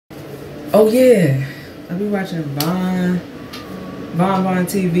Oh yeah, I be watching Vaughn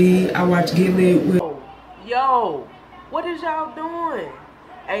TV. I watch Get Lit with. Yo, what is y'all doing?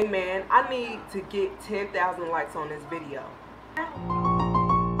 Hey man, I need to get 10,000 likes on this video.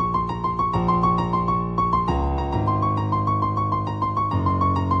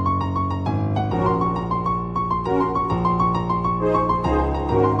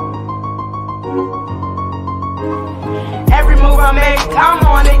 Every move I make, I'm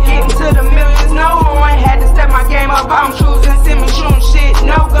on it, getting to the millions, no one had to step my game up, I'm choosing, send me shooting shit,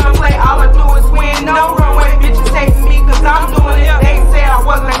 no gunplay, all I do is win, no runway, bitches hating me cause I'm doing it, they said I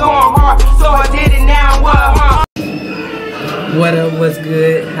wasn't going hard, so I did it now, what, huh? What up, what's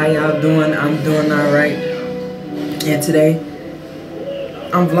good, how y'all doing? I'm doing alright, and today,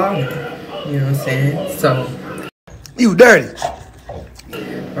 I'm vlogging, you know what I'm saying, so. You dirty.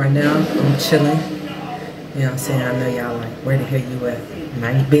 Right now, I'm chilling. You know what I'm saying? I know y'all like, where the hell you at?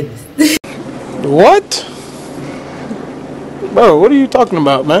 Mind your business. What? Bro, what are you talking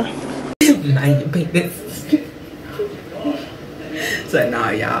about, man? Mind your business. So,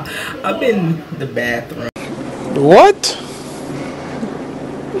 nah, y'all. I'm in the bathroom. What?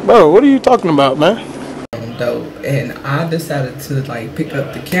 Bro, what are you talking about, man? Though, and I decided to, like, pick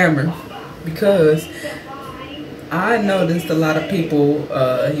up the camera because I noticed a lot of people,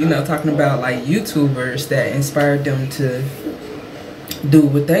 you know, talking about like YouTubers that inspired them to do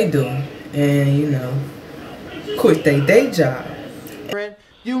what they do and, you know, quit their day job.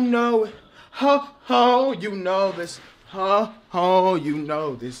 You know it. Ho, you know this. Ho, you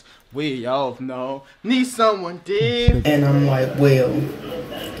know this. We all know. Need someone deep. And I'm like, well,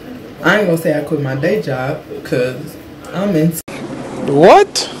 I ain't gonna say I quit my day job because I'm in.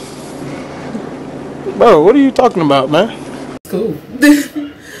 What? Bro, what are you talking about, man? School.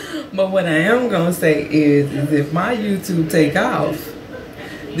 But what I am gonna say is if my YouTube take off,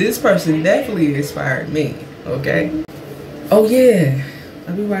 this person definitely inspired me, okay? Oh yeah,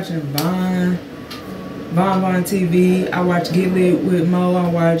 I be watching Vaughn TV. I watch Get Lit with Mo. I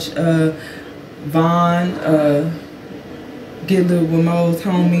watch Vaughn Get Lit with Mo's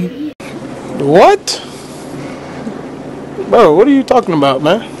homie. What? Bro, what are you talking about,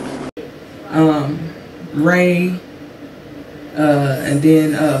 man? Ray, and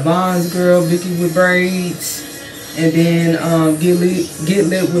then Vaughn's girl, Vicky with braids, and then Get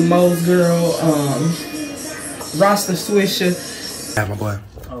Lit with Mo's girl, Rasta Swisher. Yeah, my boy.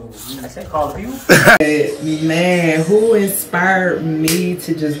 Oh, I said call you. Man, who inspired me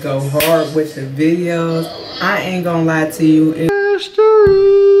to just go hard with the videos? I ain't gonna lie to you.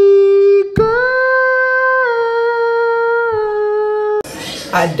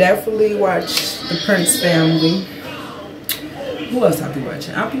 I definitely watched the Prince Family. Who else I be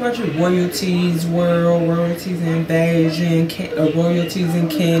watching? I be watching Royalties World, Royalties Invasion, Royalties in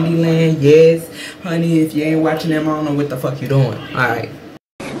Candyland. Yes, honey, if you ain't watching them, I don't know what the fuck you doing. Alright.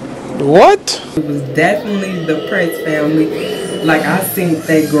 What? It was definitely the Prince Family. Like, I seen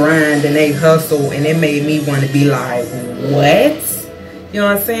they grind and they hustle, and it made me want to be like, what? You know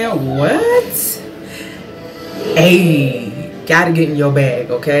what I'm saying? What? Hey. Gotta get in your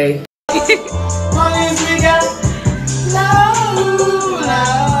bag, okay?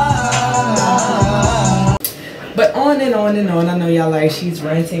 But on and on and on. I know y'all like, she's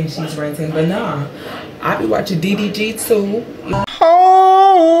ranting, but nah. I be watching DDG too. Oh,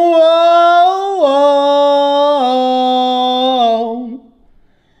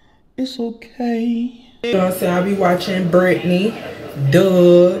 it's okay. You know what I'm saying? I be watching Britney,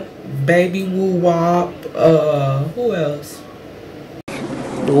 Doug, Baby Woo Wop, who else?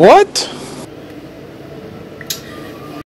 What?